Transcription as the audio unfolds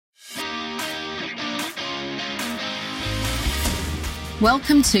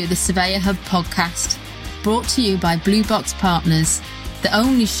Welcome to the Surveyor Hub podcast, brought to you by Blue Box Partners, the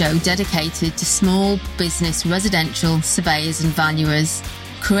only show dedicated to small business residential surveyors and valuers.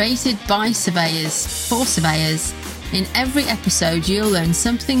 Created by surveyors for surveyors, in every episode you'll learn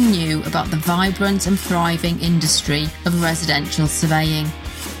something new about the vibrant and thriving industry of residential surveying.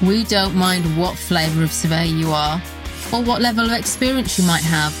 We don't mind what flavour of surveyor you are or what level of experience you might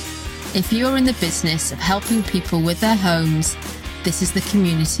have. If you're in the business of helping people with their homes, this is the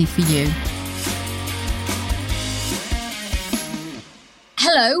community for you.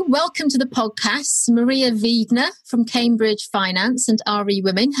 Hello, welcome to the podcast. Maria Wiedner from Cambridge Finance and RE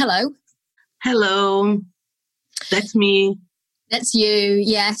Women. Hello. Hello. That's me. That's you,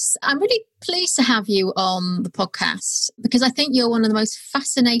 yes. I'm really pleased to have you on the podcast because I think you're one of the most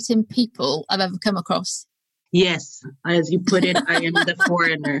fascinating people I've ever come across. Yes, as you put it, I am the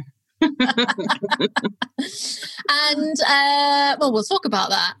foreigner. And, we'll talk about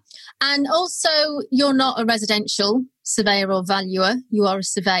that. And also, you're not a residential surveyor or valuer. You are a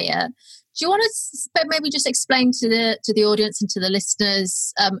surveyor. Do you want to maybe just explain to the audience and to the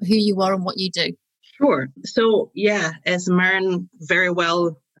listeners who you are and what you do? Sure. So, as Maren very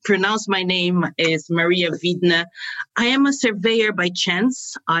well pronounced my name is Maria Wiedner. I am a surveyor by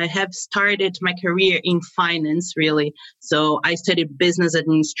chance. I have started my career in finance, really. So I studied business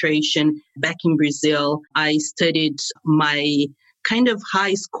administration back in Brazil. I studied my kind of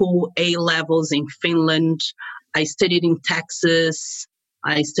high school A levels in Finland. I studied in Texas.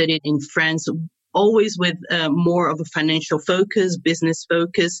 I studied in France, always with more of a financial focus, business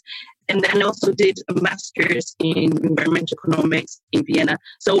focus. And then I also did a master's in environmental economics in Vienna.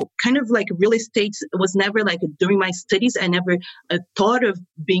 So kind of like real estate was never like during my studies, I never thought of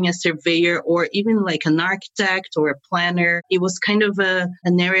being a surveyor or even like an architect or a planner. It was kind of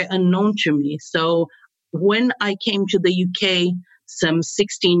an area unknown to me. So when I came to the UK some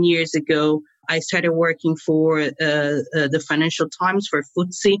 16 years ago, I started working for the Financial Times for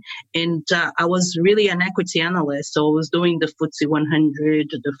FTSE, and I was really an equity analyst. So I was doing the FTSE 100,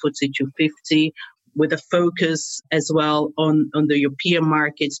 the FTSE 250, with a focus as well on the European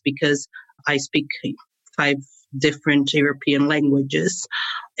markets because I speak 5 different European languages.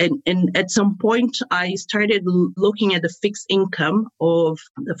 And at some point, I started looking at the fixed income of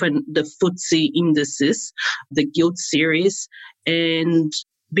the FTSE indices, the Gilt series, and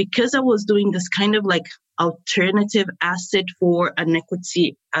because I was doing this kind of like alternative asset for an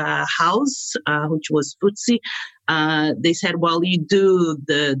equity house, which was FTSE, they said, well, you do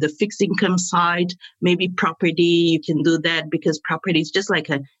the fixed income side, maybe property, you can do that because property is just like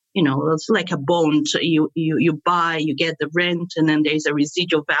it's like a bond. You buy, you get the rent, and then there's a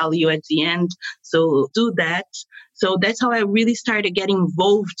residual value at the end. So do that. So that's how I really started getting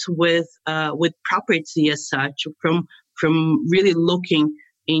involved with property as such, from really looking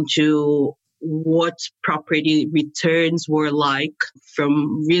into what property returns were like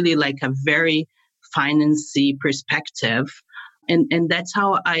from really like a very financy perspective. And that's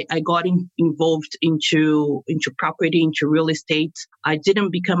how I got involved into property, into real estate. I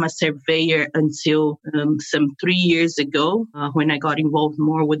didn't become a surveyor until some 3 years ago when I got involved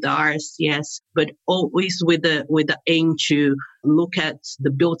more with the RSCS, but always with the aim to look at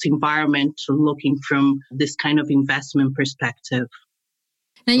the built environment, looking from this kind of investment perspective.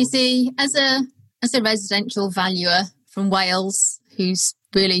 Now, you see, as a residential valuer from Wales, who's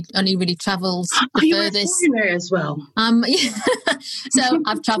only really travelled the furthest. You're a foreigner as well. So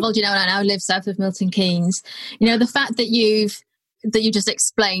I've travelled, and I now live south of Milton Keynes. The fact that you just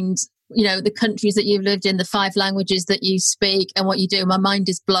explained, the countries that you've lived in, the 5 languages that you speak, and what you do, my mind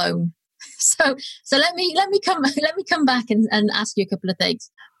is blown. So let me come back and ask you a couple of things.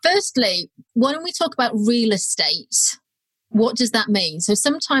 Firstly, when we talk about real estate, what does that mean? So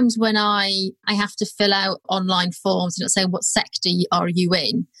sometimes when I have to fill out online forms, saying what sector are you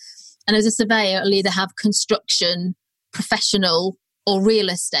in? And as a surveyor, I'll either have construction, professional, or real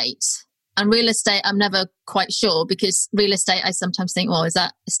estate. And real estate, I'm never quite sure, because real estate, I sometimes think, well, is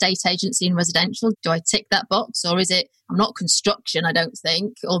that estate agency and residential? Do I tick that box? Or is it, I'm not construction, I don't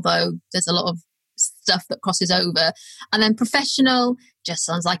think, although there's a lot of stuff that crosses over. And then professional just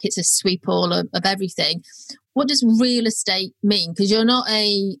sounds like it's a sweep all of everything. What does real estate mean? Because you're not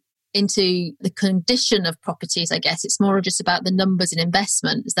into the condition of properties, I guess. It's more just about the numbers and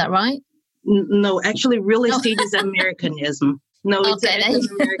investment. Is that right? No, actually, real estate is Americanism. No, it's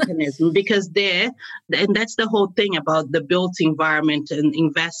Americanism because and that's the whole thing about the built environment and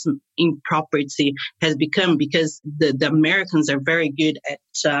investment in property has become, because the Americans are very good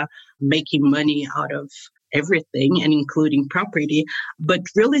at making money out of everything and including property, but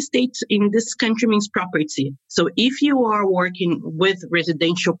real estate in this country means property. So if you are working with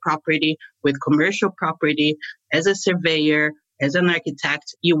residential property, with commercial property, as a surveyor, as an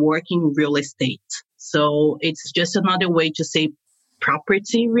architect, you work in real estate. So it's just another way to say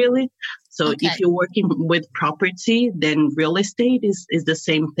property, really. So if you're working with property, then real estate is the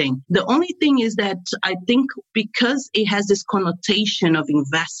same thing. The only thing is that I think because it has this connotation of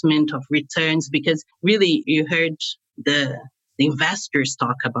investment, of returns, because really you heard the investors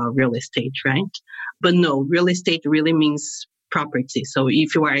talk about real estate, right? But no, real estate really means property. So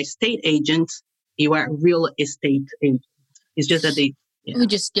if you are a estate agent, you are a real estate agent. It's just that we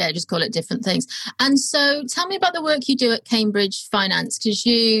just call it different things. And so tell me about the work you do at Cambridge Finance, because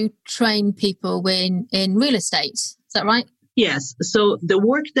you train people in real estate. Is that right? Yes. So the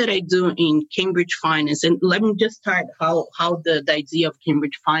work that I do in Cambridge Finance, and let me just start how the idea of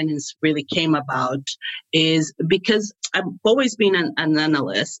Cambridge Finance really came about, is because I've always been an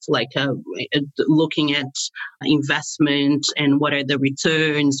analyst, looking at investment and what are the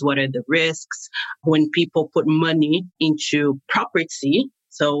returns, what are the risks when people put money into property.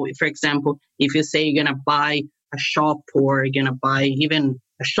 So, for example, if you say you're going to buy a shop or you're going to buy even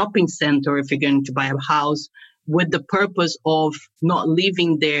a shopping center, if you're going to buy a house, with the purpose of not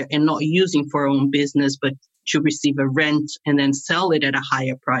living there and not using for our own business, but to receive a rent and then sell it at a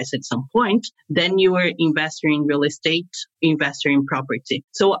higher price at some point, then you are investor in real estate, investor in property.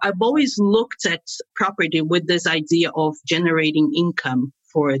 So I've always looked at property with this idea of generating income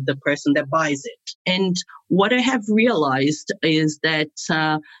for the person that buys it. And what I have realized is that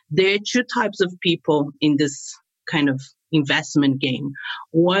there are two types of people in this kind of investment game.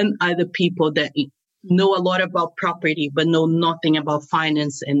 One are the people that know a lot about property, but know nothing about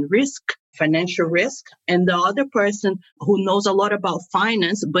finance and risk, financial risk. And the other person who knows a lot about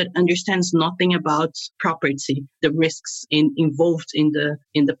finance, but understands nothing about property, the risks involved in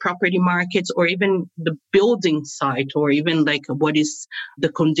the property markets, or even the building site, or even like what is the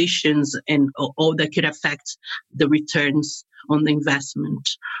conditions and all that could affect the returns on the investment.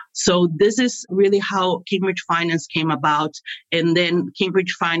 So this is really how Cambridge Finance came about. And then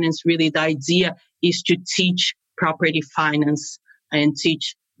Cambridge Finance, really the idea is to teach property finance and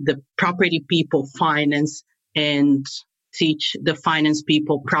teach the property people finance and teach the finance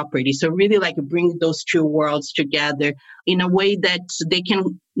people property. So really like bring those two worlds together in a way that they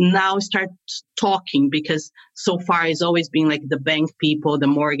can now start talking, because so far it's always been like the bank people, the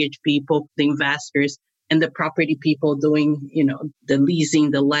mortgage people, the investors, and the property people doing, the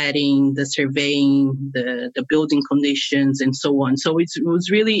leasing, the letting, the surveying, the building conditions, and so on. So it was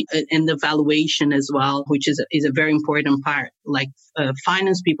really in the valuation as well, which is a very important part. Like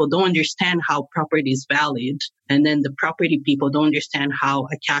finance people don't understand how property is valued, and then the property people don't understand how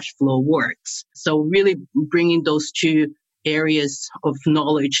a cash flow works. So really bringing those two areas of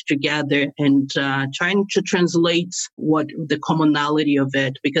knowledge together and trying to translate what the commonality of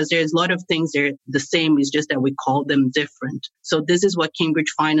it, because there's a lot of things they're the same, it's just that we call them different. So this is what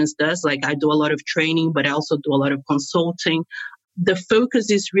Cambridge Finance does. Like I do a lot of training, but I also do a lot of consulting. The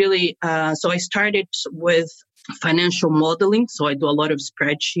focus is really, so I started with financial modeling. So I do a lot of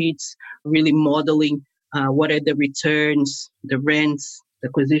spreadsheets, really modeling what are the returns, the rents, the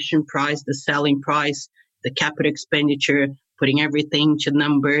acquisition price, the selling price, the capital expenditure, putting everything to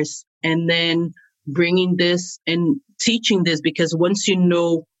numbers, and then bringing this and teaching this, because once you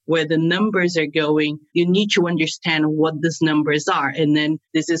know where the numbers are going, you need to understand what these numbers are. And then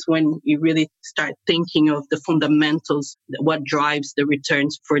this is when you really start thinking of the fundamentals, what drives the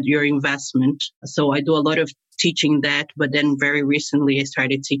returns for your investment. So I do a lot of teaching that, but then very recently I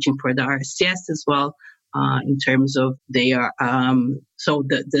started teaching for the RCS as well. In terms of they are, so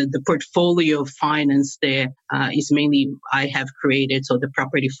the portfolio of finance there is mainly I have created. So the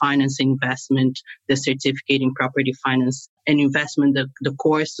property finance investment, the certificate in property finance and investment, the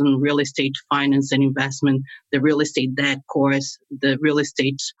course on real estate finance and investment, the real estate debt course, the real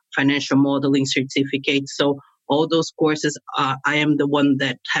estate financial modeling certificate. So all those courses, I am the one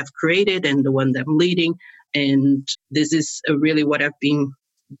that have created and the one that I'm leading. And this is really what I've been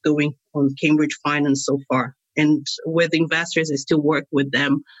doing on Cambridge Finance so far. And with investors, I still work with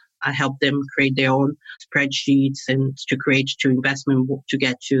them. I help them create their own spreadsheets and to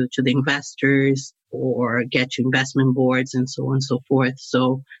get to the investors or get to investment boards and so on and so forth.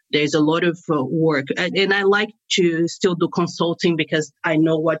 So there's a lot of work. And I like to still do consulting because I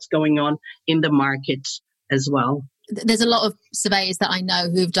know what's going on in the market as well. there's a lot of surveyors that I know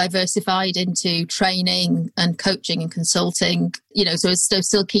who've diversified into training and coaching and consulting, so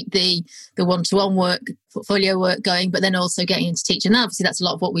still keep the one-to-one work, portfolio work going, but then also getting into teaching. And obviously that's a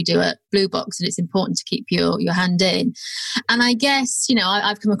lot of what we do at Blue Box, and it's important to keep your hand in. And I guess,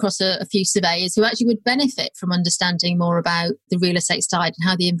 I've come across a few surveyors who actually would benefit from understanding more about the real estate side and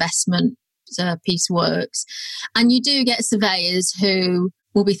how the investment piece works. And you do get surveyors who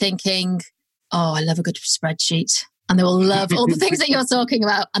will be thinking, oh, I love a good spreadsheet. And they will love all the things that you're talking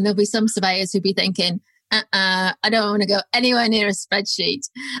about. And there'll be some surveyors who'll be thinking, I don't want to go anywhere near a spreadsheet.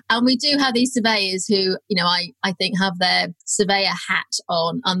 And we do have these surveyors who, I think have their surveyor hat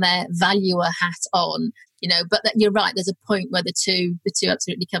on and their valuer hat on, but that you're right, there's a point where the two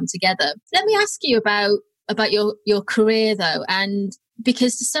absolutely come together. Let me ask you about your career though. And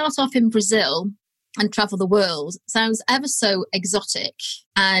because to start off in Brazil and travel the world sounds ever so exotic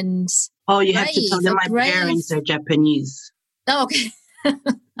and you have to tell them my parents are Japanese. Oh, okay.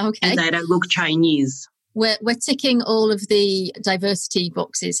 Okay. And that I look Chinese. We're ticking all of the diversity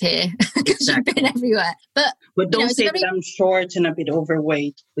boxes here because you've been everywhere. But don't say that I'm short and a bit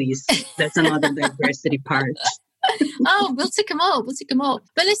overweight, please. That's another diversity part. Oh, we'll tick them all.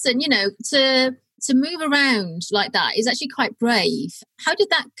 But listen, to move around like that is actually quite brave. How did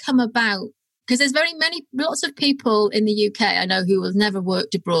that come about? Because there's lots of people in the UK I know who have never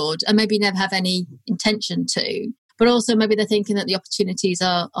worked abroad and maybe never have any intention to, but also maybe they're thinking that the opportunities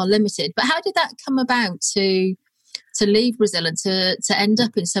are limited. But how did that come about to leave Brazil and to end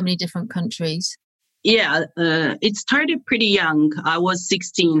up in so many different countries? Yeah, it started pretty young. I was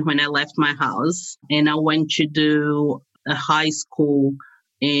 16 when I left my house and I went to do a high school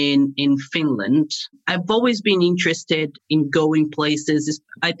in Finland. I've always been interested in going places,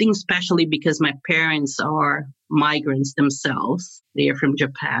 I think especially because my parents are migrants themselves. They are from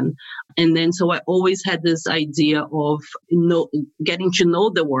Japan. And then so I always had this idea of getting to know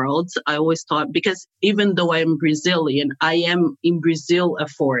the world. I always thought, because even though I'm Brazilian, I am in Brazil a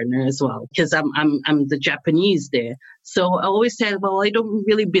foreigner as well, because I'm the Japanese there. So I always said, well, I don't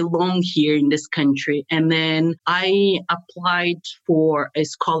really belong here in this country. And then I applied for a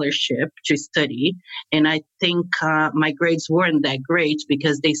scholarship to study. And I think my grades weren't that great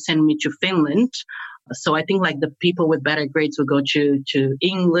because they sent me to Finland. So I think like the people with better grades would go to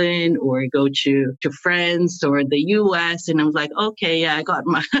England or go to France or the US. And I was like, okay, yeah, I got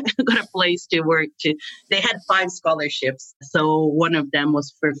a place to work to. They had 5 scholarships. So one of them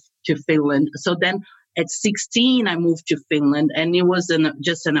was to Finland. So then at 16, I moved to Finland, and it was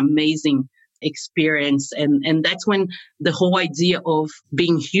just an amazing experience. And that's when the whole idea of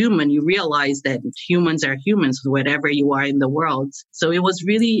being human, you realize that humans are humans, wherever you are in the world. So it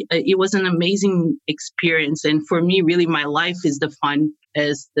was an amazing experience. And for me, really, my life is defined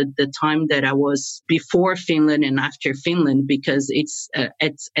as the time that I was before Finland and after Finland, because it's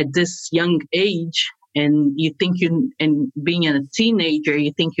at this young age. And you think and being a teenager,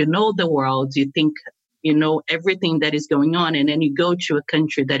 you think you know the world, you think you know everything that is going on. And then you go to a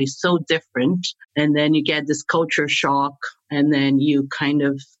country that is so different. And then you get this culture shock. And then you kind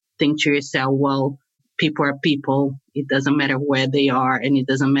of think to yourself, well, people are people. It doesn't matter where they are. And it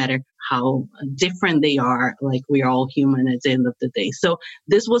doesn't matter how different they are. Like, we are all human at the end of the day. So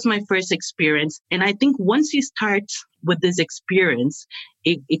this was my first experience. And I think once you start with this experience,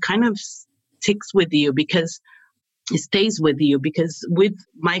 it kind of sticks with you, because it stays with you. Because with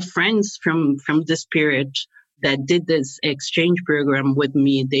my friends from this period that did this exchange program with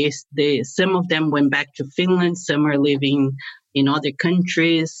me, they some of them went back to Finland, some are living in other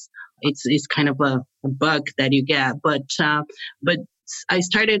countries. It's kind of a bug that you get, but I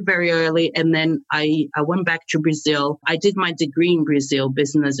started very early, and then I went back to Brazil. I did my degree in Brazil,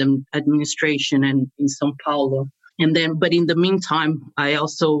 business administration, and in São Paulo. And then, but in the meantime, I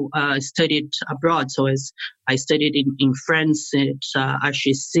also studied abroad. So I studied in France at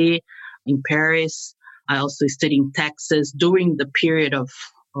HEC, in Paris. I also studied in Texas during the period of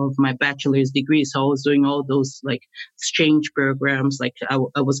my bachelor's degree. So I was doing all those like exchange programs. Like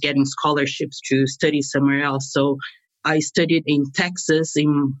I was getting scholarships to study somewhere else. So I studied in Texas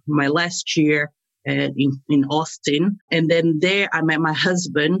in my last year in Austin. And then there I met my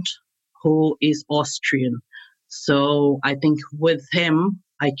husband, who is Austrian. So I think with him,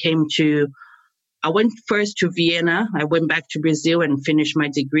 I went first to Vienna. I went back to Brazil and finished my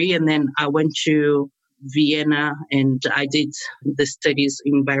degree. And then I went to Vienna and I did the studies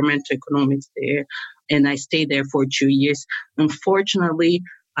in environmental economics there. And I stayed there for 2 years. Unfortunately,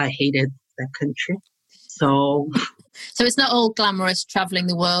 I hated that country. So it's not all glamorous traveling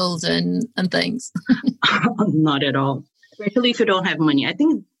the world and things. Not at all. Especially if you don't have money. I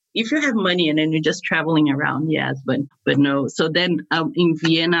think if you have money and then you're just traveling around, yes, but no. So then in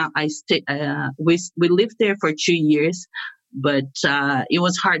Vienna, we lived there for 2 years, but it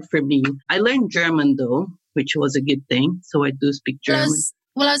was hard for me. I learned German though, which was a good thing. So I do speak German.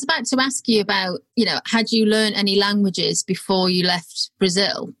 I was about to ask you about, had you learned any languages before you left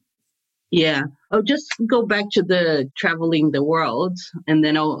Brazil? Yeah, I'll just go back to the traveling the world, and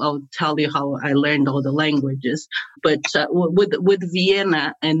then I'll tell you how I learned all the languages. But with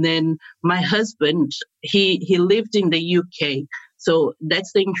Vienna, and then my husband, he lived in the UK. So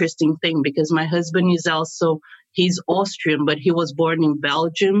that's the interesting thing, because my husband he's Austrian, but he was born in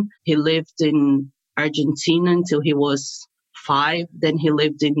Belgium. He lived in Argentina until he was 5. Then he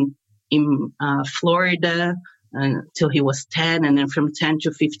lived in Florida until he was 10, and then from 10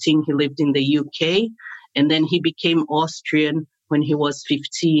 to 15 he lived in the UK, and then he became Austrian when he was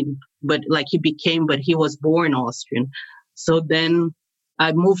 15. But he was born Austrian. So then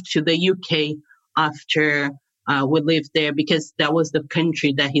I moved to the UK after we lived there, because that was the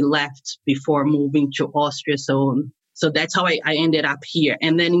country that he left before moving to Austria. So that's how I ended up here.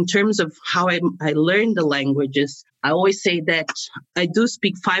 And then in terms of how I learned the languages, I always say that I do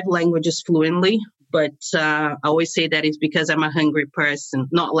speak 5 languages fluently. But I always say that it's because I'm a hungry person,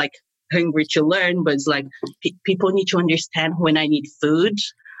 not like hungry to learn, but it's like people need to understand when I need food.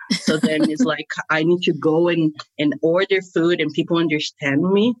 So then it's like I need to go and order food and people understand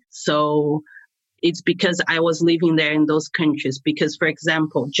me. So it's because I was living there in those countries. Because, for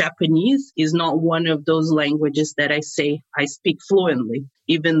example, Japanese is not one of those languages that I say I speak fluently,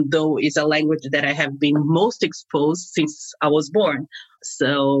 even though it's a language that I have been most exposed since I was born.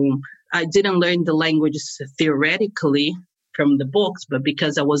 So I didn't learn the languages theoretically from the books, but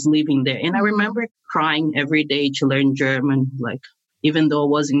because I was living there. And I remember crying every day to learn German, like, even though I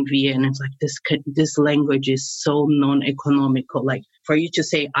was in Vienna, it's like this language is so non-economical. Like, for you to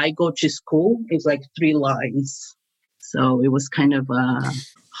say, I go to school, it's like 3 lines. So it was kind of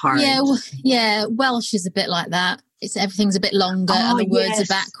hard. Yeah, Welsh is a bit like that. Everything's a bit longer and the words are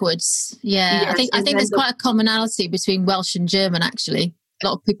backwards. Yeah, yes, I think there's quite a commonality between Welsh and German, actually. A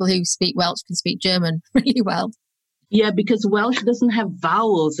lot of people who speak Welsh can speak German really well. Yeah, because Welsh doesn't have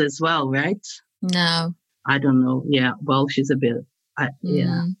vowels as well, right? No. I don't know. Yeah, Welsh is a bit,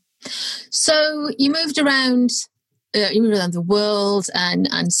 yeah. So you moved around the world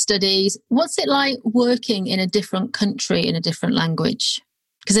and studied. What's it like working in a different country in a different language?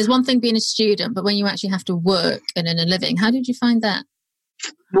 Because there's one thing being a student, but when you actually have to work and earn a living, how did you find that?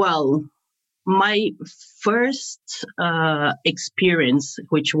 Well, my first experience,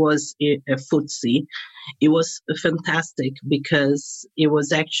 which was a FTSE, it was fantastic because it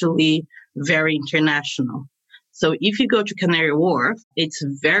was actually very international. So if you go to Canary Wharf, it's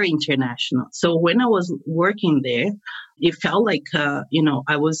very international. So when I was working there, it felt like,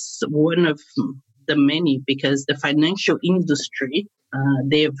 I was one of the many, because the financial industry,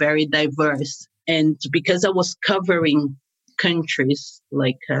 they are very diverse. And because I was covering countries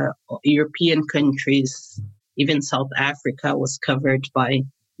like European countries, even South Africa was covered by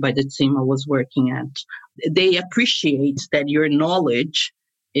the team I was working at. They appreciate that your knowledge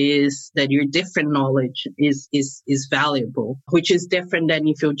your different knowledge is valuable, which is different than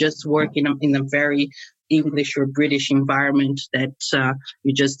if you just work in a very English or British environment that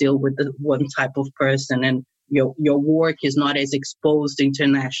you just deal with the one type of person, and your work is not as exposed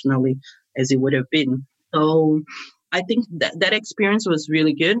internationally as it would have been. So I think that experience was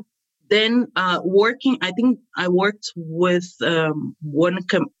really good. Then working, I think I worked with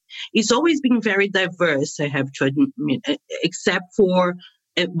it's always been very diverse, I have to admit, except for,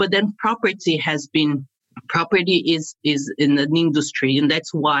 but then property is in an industry, and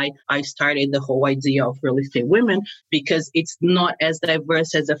that's why I started the whole idea of real estate women, because it's not as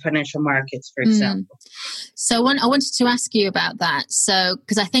diverse as the financial markets, for example. So I wanted to ask you about that. So,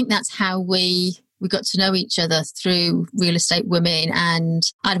 because I think that's how we got to know each other, through Real Estate Women, and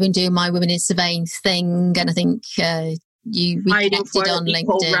I'd been doing my Women in Surveying thing, and I think we connected on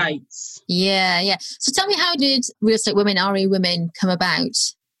LinkedIn. Rights. Yeah. So tell me, how did Real Estate Women, RE Women, come about?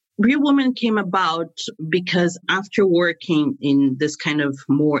 Real Women came about because after working in this kind of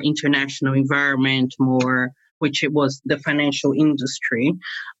more international environment, which it was the financial industry,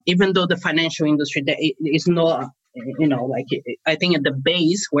 even though the financial industry is not, I think at the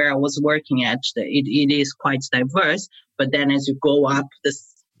base where I was working at, it is quite diverse. But then as you go up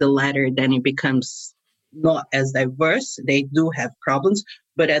the ladder, then it becomes not as diverse. They do have problems,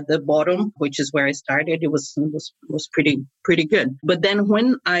 but at the bottom, which is where I started, it was pretty good. But then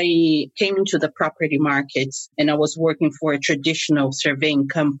when I came into the property markets and I was working for a traditional surveying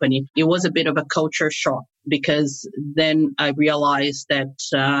company, it was a bit of a culture shock, because then I realized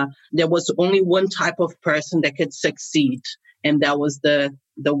that there was only one type of person that could succeed, and that was the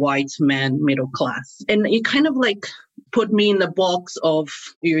white man middle class. And it kind of like put me in the box of,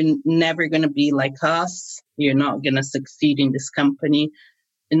 you're never going to be like us. You're not going to succeed in this company.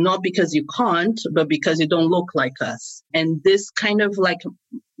 And not because you can't, but because you don't look like us. And this kind of like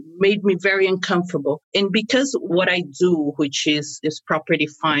made me very uncomfortable. And because what I do, which is property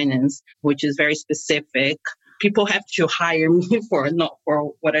finance, which is very specific, people have to hire me not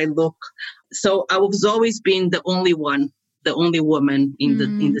for what I look. So I was always being the only woman in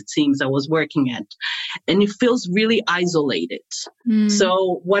the teams I was working at. And it feels really isolated.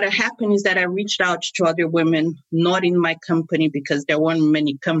 So what happened is that I reached out to other women, not in my company, because there weren't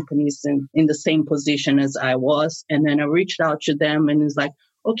many companies in the same position as I was. And then I reached out to them and it's like,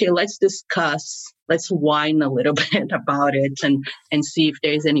 okay, let's discuss, let's whine a little bit about it and see if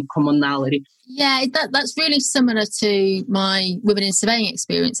there's any commonality. Yeah, that's really similar to my women in surveying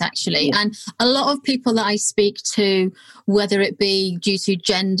experience, actually. Yeah. And a lot of people that I speak to, whether it be due to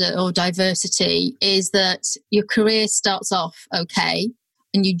gender or diversity, is that your career starts off okay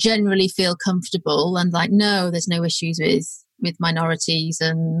and you generally feel comfortable and like, no, there's no issues with minorities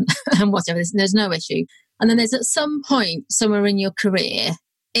and whatever, there's no issue. And then there's at some point somewhere in your career,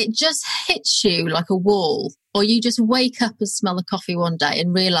 it just hits you like a wall, or you just wake up and smell the coffee one day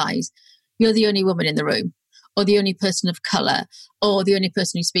and realise you're the only woman in the room, or the only person of colour, or the only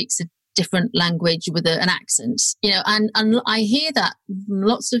person who speaks a different language with an accent, and I hear that from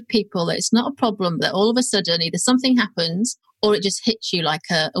lots of people, that it's not a problem, that all of a sudden either something happens or it just hits you like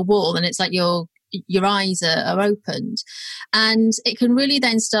a wall, and it's like your eyes are opened, and it can really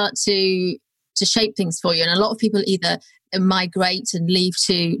then start to shape things for you. And a lot of people either migrate and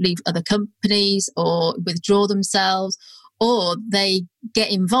leave other companies or withdraw themselves, or they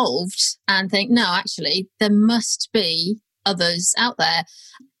get involved and think, no, actually, there must be others out there.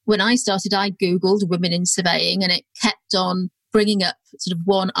 When I started, I Googled women in surveying, and it kept on bringing up sort of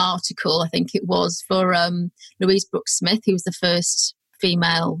one article, I think it was, for Louise Brooks-Smith, who was the first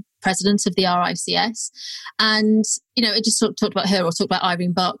female president of the RICS. And, it just talked about her, or talked about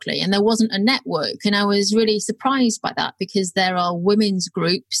Irene Barclay, and there wasn't a network. And I was really surprised by that, because there are women's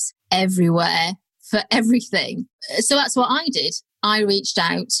groups everywhere for everything. So that's what I did. I reached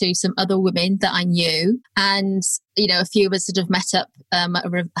out to some other women that I knew, and, a few of us sort of met up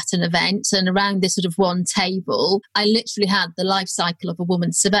at an event, and around this sort of one table, I literally had the life cycle of a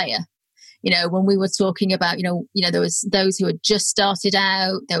woman surveyor. When we were talking about, there was those who had just started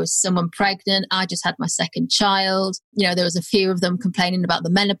out, there was someone pregnant, I just had my second child, there was a few of them complaining about the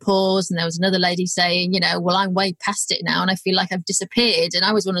menopause, and there was another lady saying, well, I'm way past it now and I feel like I've disappeared, and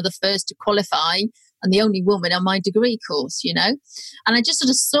I was one of the first to qualify and the only woman on my degree course, and I just sort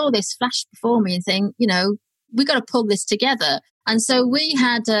of saw this flash before me and think, we got to pull this together. And so we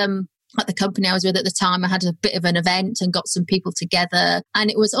had, at the company I was with at the time, I had a bit of an event and got some people together,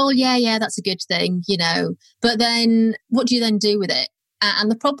 and it was, yeah, that's a good thing, but then what do you then do with it?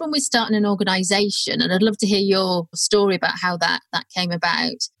 And the problem with starting an organisation, and I'd love to hear your story about how that came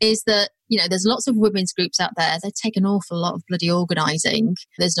about, is that, there's lots of women's groups out there. They take an awful lot of bloody organising.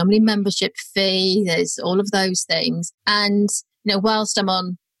 There's normally membership fee, there's all of those things. And, whilst I'm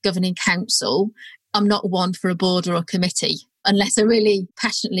on governing council, I'm not one for a board or a committee. Unless I really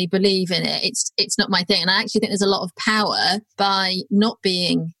passionately believe in it, it's not my thing. And I actually think there's a lot of power by not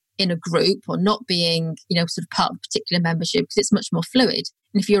being in a group, or not being, sort of part of a particular membership, because it's much more fluid.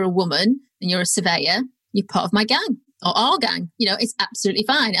 And if you're a woman and you're a surveyor, you're part of my gang or our gang. It's absolutely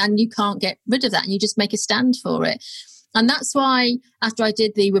fine. And you can't get rid of that, and you just make a stand for it. And that's why after I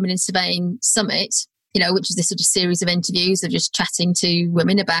did the Women in Surveying Summit, which is this sort of series of interviews of just chatting to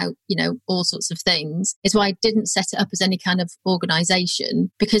women about, all sorts of things, is why I didn't set it up as any kind of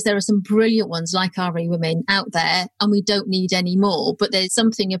organisation, because there are some brilliant ones like RE Women out there, and we don't need any more. But there's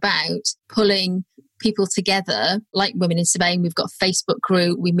something about pulling people together, like Women in Surveying. We've got a Facebook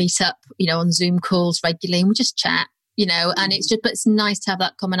group, we meet up, on Zoom calls regularly, and we just chat. And but it's nice to have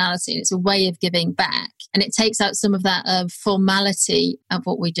that commonality, and it's a way of giving back, and it takes out some of that formality of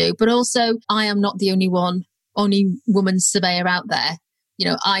what we do. But also, I am not the only woman surveyor out there.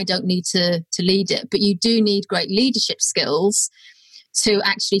 I don't need to lead it, but you do need great leadership skills to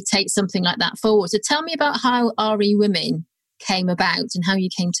actually take something like that forward. So tell me about how RE Women came about and how you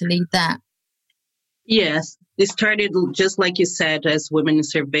came to lead that. Yes, it started just like you said, as Women in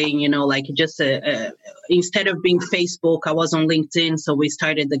Surveying, instead of being Facebook, I was on LinkedIn. So we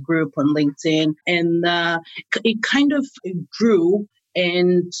started the group on LinkedIn, and it kind of grew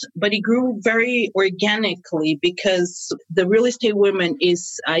But it grew very organically because the real estate women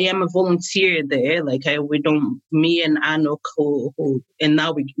I am a volunteer there. Me and Anok, and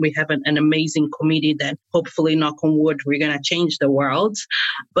now we have an amazing committee that hopefully, knock on wood, we're going to change the world.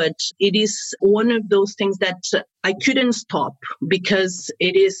 But it is one of those things that I couldn't stop because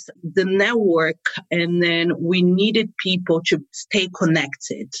it is the network. And then we needed people to stay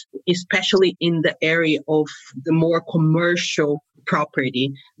connected, especially in the area of the more commercial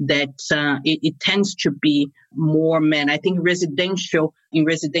property that it tends to be more men. I think in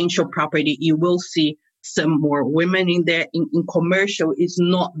residential property, you will see some more women in there. In commercial, is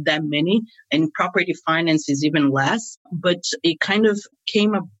not that many, and property finance is even less. But it kind of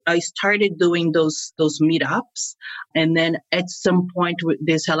came up. I started doing those meetups, and then at some point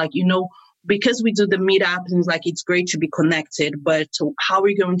they said, because we do the meetups, and it's great to be connected, but how are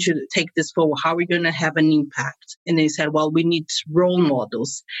we going to take this forward? How are we going to have an impact? And they said, well, we need role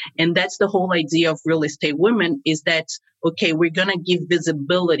models. And that's the whole idea of Real Estate Women, is that, okay, we're going to give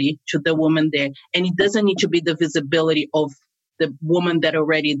visibility to the woman there. And it doesn't need to be the visibility of the woman that are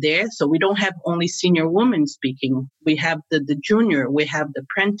already there. So we don't have only senior women speaking. We have the junior, we have the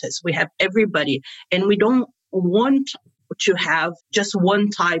apprentice, we have everybody. And we don't want to have just one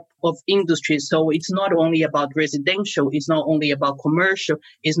type of industry. So it's not only about residential, it's not only about commercial,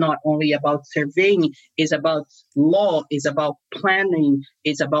 it's not only about surveying, it's about law, it's about planning,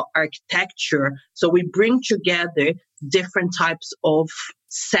 it's about architecture. So we bring together different types of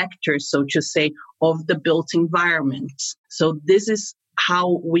sectors, so to say, of the built environment. So this is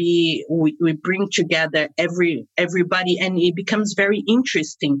how we bring together everybody, and it becomes very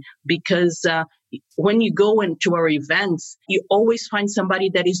interesting because when you go into our events, you always find somebody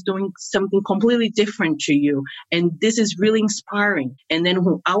that is doing something completely different to you. And this is really inspiring. And then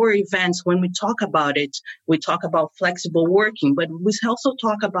our events, when we talk about it, we talk about flexible working, but we also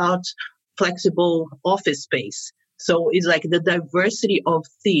talk about flexible office space. So it's like the diversity of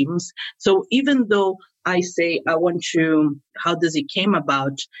themes. So even though I say I want to, how does it came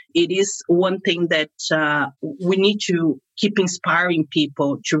about? It is one thing that we need to keep inspiring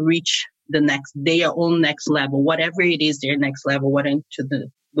people to reach their own next level, whatever it is, their next level,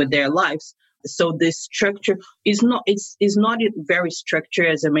 with their lives. So this structure is not very structured,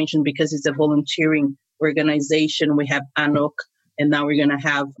 as I mentioned, because it's a volunteering organization. We have Anok, and now we're going to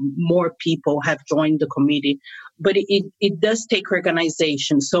have more people have joined the committee. But it does take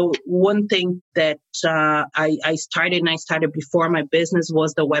organization. So one thing that I started before my business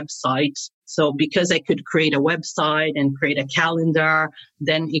was the website. So because I could create a website and create a calendar,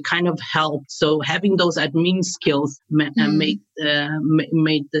 then it kind of helped. So having those admin skills made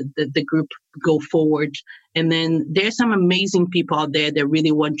the group go forward. And then there's some amazing people out there that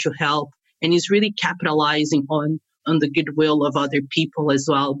really want to help. And it's really capitalizing on the goodwill of other people as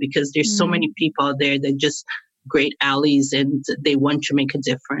well, because there's so many people out there that just great allies and they want to make a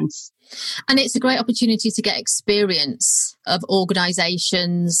difference. And it's a great opportunity to get experience of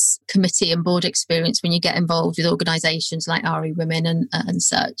organisations, committee and board experience when you get involved with organisations like RE Women and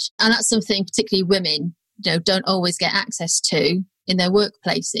such. And that's something particularly women don't always get access to in their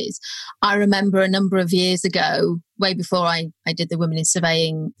workplaces. I remember a number of years ago, way before I did the Women in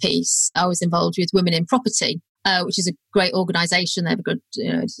Surveying piece, I was involved with Women in Property, which is a great organisation. They have a good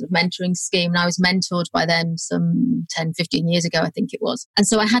sort of mentoring scheme. And I was mentored by them some 10, 15 years ago, I think it was. And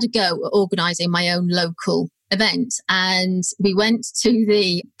so I had a go at organising my own local event. And we went to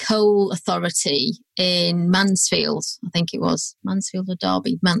the Coal Authority in Mansfield, I think it was, Mansfield or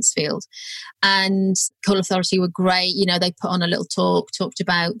Derby, Mansfield. And Coal Authority were great. They put on a little talked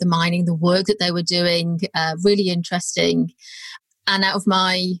about the mining, the work that they were doing, really interesting. And out of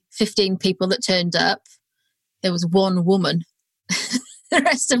my 15 people that turned up, there was one woman. The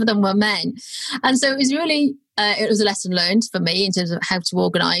rest of them were men. And so it was really, it was a lesson learned for me in terms of how to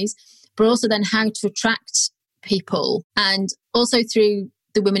organise, but also then how to attract people. And also through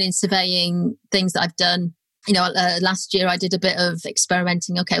the Women in Surveying things that I've done. Last year I did a bit of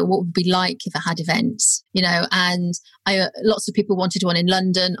experimenting. Okay, what would it be like if I had events? And lots of people wanted one in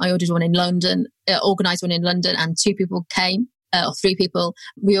London. I ordered one in London, organised one in London, and 2 people came. Or 3 people.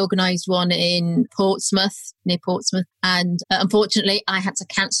 We organised one in Portsmouth, near Portsmouth. And unfortunately, I had to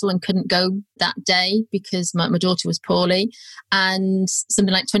cancel and couldn't go that day because my daughter was poorly. And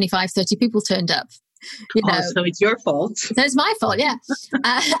something like 25, 30 people turned up. So it's your fault. So it's my fault, yeah.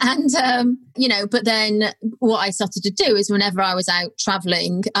 But then what I started to do is whenever I was out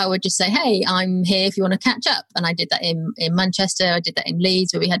travelling, I would just say, hey, I'm here if you want to catch up. And I did that in Manchester. I did that in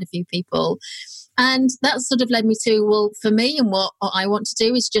Leeds, where we had a few people. And that sort of led me to, well, for me and what I want to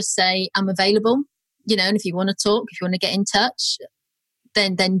do is just say I'm available, and if you want to talk, if you want to get in touch,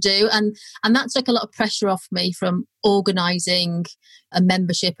 then do. And that took a lot of pressure off me from organising a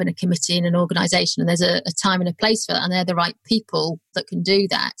membership and a committee in an organisation. And there's a time and a place for that, and they're the right people that can do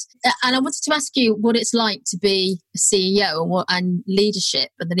that. And I wanted to ask you what it's like to be a CEO and leadership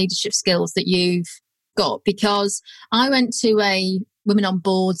and the leadership skills that you've got, because I went to a Women on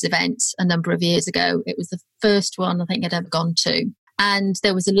Boards event a number of years ago. It was the first one I think I'd ever gone to. And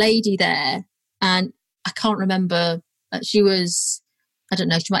there was a lady there, and I can't remember, she was, I don't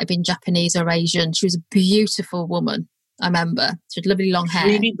know, she might have been Japanese or Asian. She was a beautiful woman, I remember. She had lovely long hair.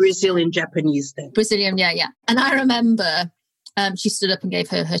 Really Brazilian Japanese then. Brazilian, yeah. And I remember she stood up and gave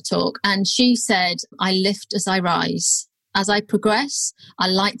her talk, and she said, I lift as I rise. As I progress, I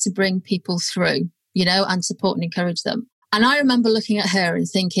like to bring people through, and support and encourage them. And I remember looking at her and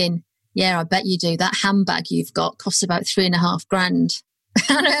thinking, yeah, I bet you do. That handbag you've got costs about $3,500.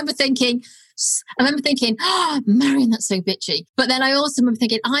 And I remember thinking, oh, Marion, that's so bitchy. But then I also remember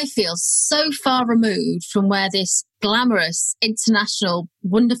thinking, I feel so far removed from where this glamorous, international,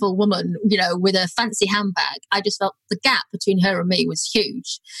 wonderful woman, with a fancy handbag, I just felt the gap between her and me was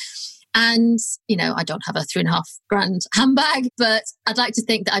huge. And, I don't have a $3,500 handbag, but I'd like to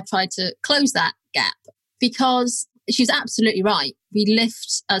think that I tried to close that gap, because she's absolutely right. We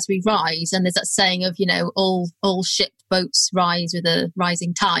lift as we rise. And there's that saying of, all ship boats rise with a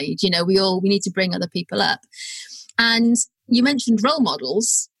rising tide. We need to bring other people up. And you mentioned role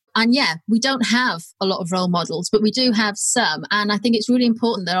models. And yeah, we don't have a lot of role models, but we do have some. And I think it's really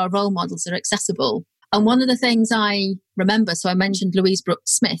important that our role models are accessible. And one of the things I remember, so I mentioned Louise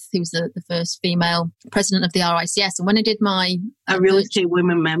Brooks Smith, who was the first female president of the RICS. And when I did my... A real estate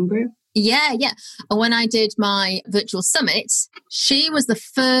women member? Yeah. And when I did my virtual summit, she was the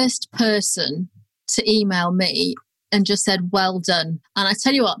first person to email me and just said, well done. And I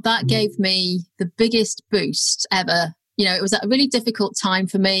tell you what, that gave me the biggest boost ever. It was a really difficult time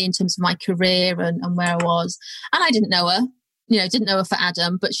for me in terms of my career and where I was. And I didn't know her. Didn't know her for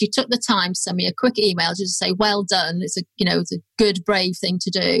Adam, but she took the time to send me a quick email just to say, well done. It's a good, brave thing to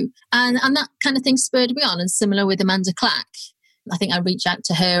do. And that kind of thing spurred me on. And similar with Amanda Clack. I think I reached out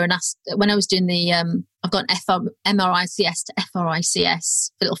to her and asked, when I was doing the, I've got an MRICS to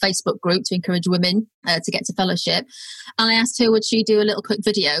FRICS little Facebook group to encourage women to get to fellowship. And I asked her, would she do a little quick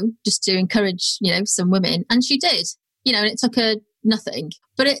video just to encourage, some women? And she did, and it took her nothing.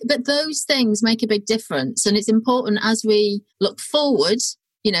 But those things make a big difference. And it's important as we look forward,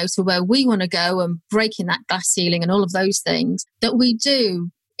 to where we want to go and breaking that glass ceiling and all of those things, that we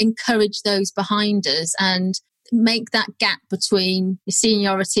do encourage those behind us and make that gap between your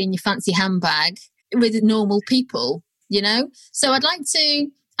seniority and your fancy handbag with normal people, So I'd like to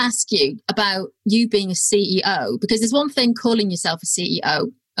ask you about you being a CEO, because there's one thing calling yourself a CEO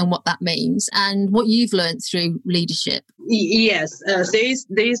and what that means and what you've learned through leadership. Yes,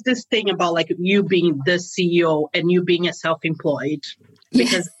 there's this thing about like you being the CEO and you being a self-employed.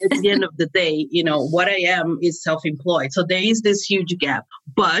 Because at the end of the day, what I am is self-employed. So there is this huge gap.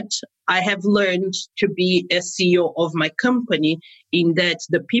 But I have learned to be a CEO of my company in that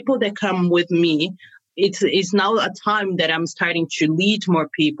the people that come with me, it's now a time that I'm starting to lead more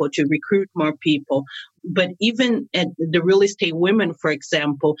people, to recruit more people. But even at the real estate women, for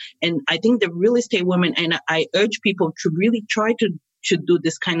example, and I think the real estate women, and I urge people to really try to do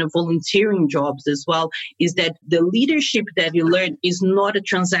this kind of volunteering jobs as well, is that the leadership that you learn is not a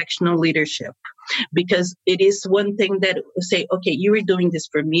transactional leadership. Because it is one thing that say, okay, you are doing this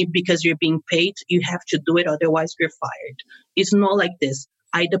for me because you're being paid. You have to do it. Otherwise, you're fired. It's not like this.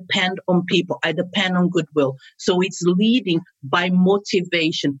 I depend on people. I depend on goodwill. So it's leading by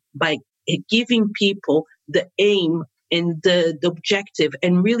motivation, by giving people the aim and the objective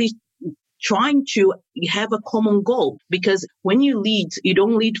and really trying to have a common goal. Because when you lead, you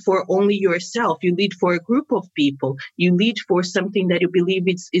don't lead for only yourself. You lead for a group of people. You lead for something that you believe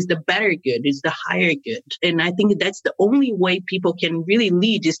is the better good, is the higher good. And I think that's the only way people can really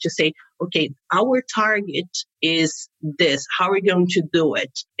lead, is to say, okay, our target is this. How are we going to do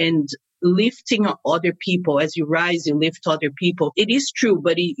it? And lifting other people, as you rise, you lift other people. It is true,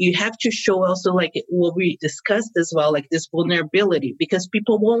 but you have to show also like what we discussed as well, like this vulnerability, because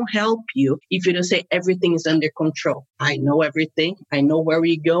people won't help you if you don't say everything is under control. I know everything. I know where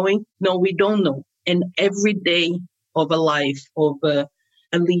we're going. No, we don't know. And every day of a life of a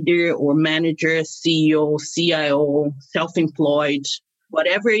leader or manager, CEO, CIO, self-employed,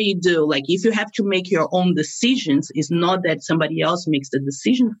 whatever you do, like if you have to make your own decisions, it's not that somebody else makes the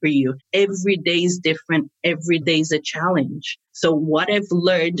decision for you. Every day is different. Every day is a challenge. So what I've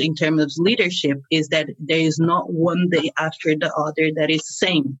learned in terms of leadership is that there is not one day after the other that is the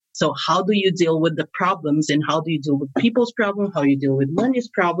same. So how do you deal with the problems, and how do you deal with people's problem? How you deal with money's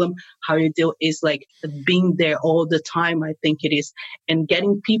problem? How you deal is like being there all the time. I think it is, and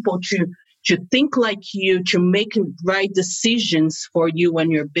getting people to think like you, to make right decisions for you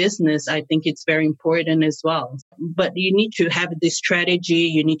and your business. I think it's very important as well. But you need to have this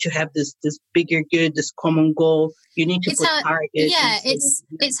strategy. You need to have this bigger good, this common goal. You need to put targets. Yeah,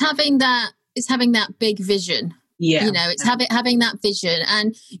 it's having that big vision. Yeah. It's having that vision,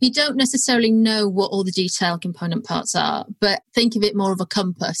 and you don't necessarily know what all the detailed component parts are, but think of it more of a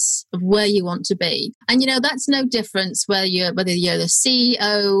compass of where you want to be. And, that's no difference whether you're the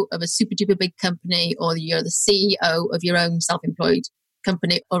CEO of a super duper big company or you're the CEO of your own self-employed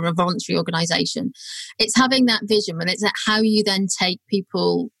company or a voluntary organization. It's having that vision, and it's how you then take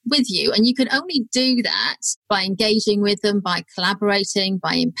people with you. And you can only do that by engaging with them, by collaborating,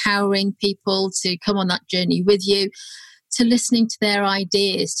 by empowering people to come on that journey with you, to listening to their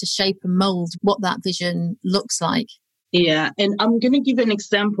ideas, to shape and mold what that vision looks like. Yeah, and I'm going to give an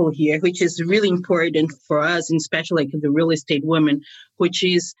example here, which is really important for us, and especially like the real estate women, which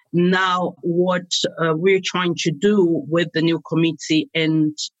is now what we're trying to do with the new committee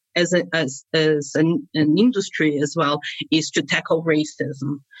and as an industry as well, is to tackle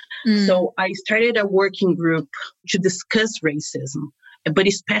racism. So I started a working group to discuss racism, but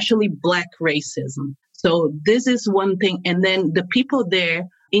especially Black racism. So this is one thing. And then the people there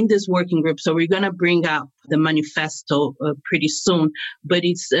in this working group, so we're going to bring up the manifesto pretty soon, but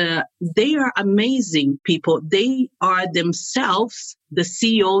they are amazing people. They are themselves the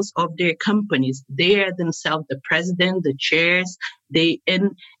CEOs of their companies. They are themselves the president, the chairs,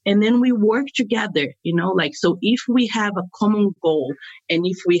 and then we work together, so if we have a common goal, and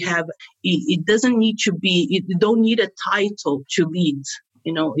if we have, it doesn't need to be, you don't need a title to lead,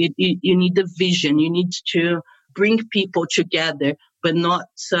 you need a vision. You need to bring people together, but not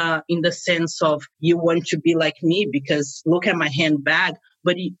in the sense of you want to be like me because look at my handbag,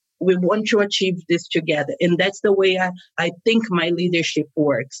 but we want to achieve this together. And that's the way I think my leadership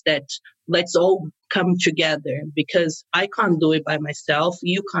works, that let's all come together, because I can't do it by myself.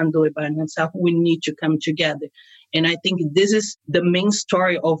 You can't do it by yourself. We need to come together. And I think this is the main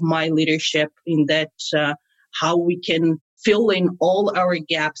story of my leadership, in that how we can fill in all our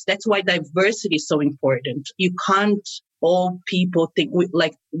gaps. That's why diversity is so important. You can't all people think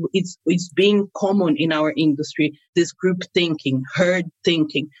it's being common in our industry, this group thinking, herd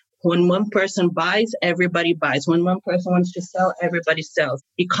thinking. When one person buys, everybody buys. When one person wants to sell, everybody sells.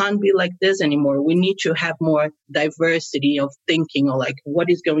 It can't be like this anymore. We need to have more diversity of thinking, or like what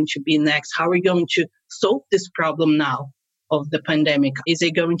is going to be next? How are we going to solve this problem now of the pandemic? Is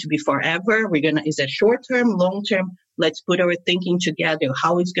it going to be forever? Is it short term, long term? Let's put our thinking together.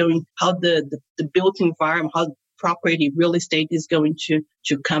 How the built environment, how property, real estate is going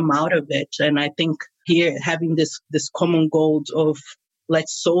to come out of it. And I think here having this common goal of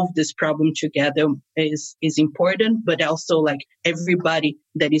let's solve this problem together is important, but also like everybody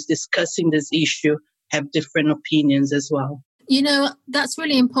that is discussing this issue have different opinions as well. That's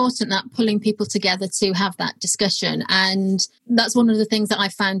really important, that pulling people together to have that discussion. And that's one of the things that I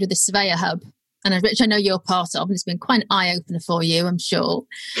found with the Surveyor Hub, and which I know you're part of, and it's been quite an eye-opener for you, I'm sure.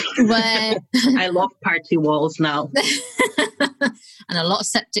 Where I love party walls now. And a lot of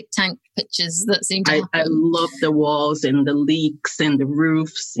septic tank pictures that seem to happen. I love the walls and the leaks and the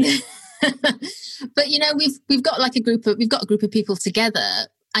roofs. But we've got a group of people together,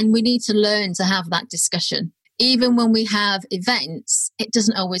 and we need to learn to have that discussion. Even when we have events, it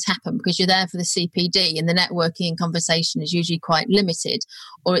doesn't always happen because you're there for the CPD, and the networking and conversation is usually quite limited,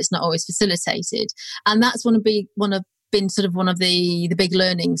 or it's not always facilitated. And that's been one of the big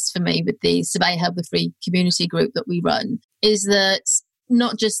learnings for me with the Surveyor Hub, the free community group that we run, is that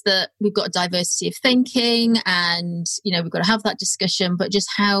not just that we've got a diversity of thinking and, we've got to have that discussion, but just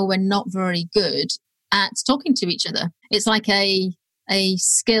how we're not very good at talking to each other. It's like a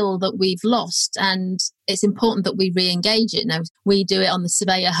skill that we've lost, and it's important that we re-engage it. Now, we do it on the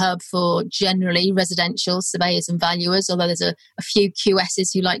Surveyor Hub for generally residential surveyors and valuers, although there's a few QSs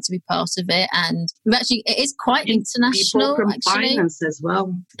who like to be part of it. And it is quite international. People from finance as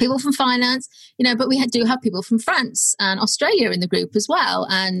well. People from finance, but we do have people from France and Australia in the group as well,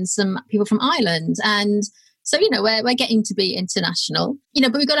 and some people from Ireland. And so, we're getting to be international,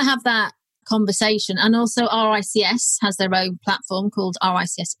 but we've got to have that conversation. And also RICS has their own platform called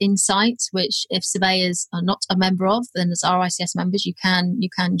RICS Insight, which if surveyors are not a member of, then as RICS members you can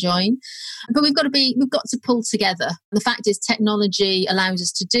join. But we've got to pull together. The fact is technology allows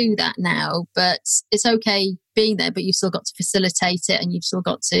us to do that now, but it's okay being there, but you've still got to facilitate it, and you've still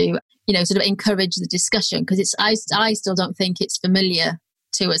got to sort of encourage the discussion, because I still don't think it's familiar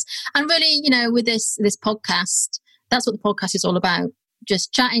to us. And really, with this podcast, that's what the podcast is all about.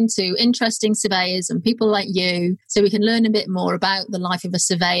 Just chatting to interesting surveyors and people like you, so we can learn a bit more about the life of a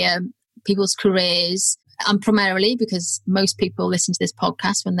surveyor, people's careers, and primarily because most people listen to this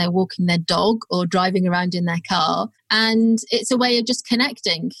podcast when they're walking their dog or driving around in their car. And it's a way of just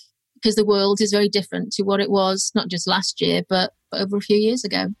connecting, because the world is very different to what it was, not just last year, but over a few years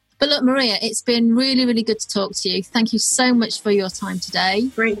ago. But look, Maria, it's been really, really good to talk to you. Thank you so much for your time today.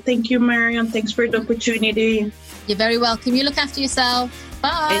 Great. Thank you, Marion. Thanks for the opportunity. You're very welcome. You look after yourself.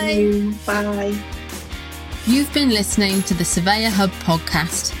 Bye. And you. Bye. You've been listening to the Surveyor Hub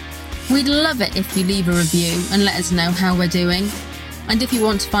podcast. We'd love it if you leave a review and let us know how we're doing. And if you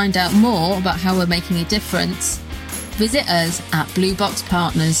want to find out more about how we're making a difference, visit us at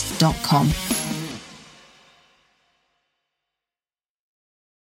blueboxpartners.com.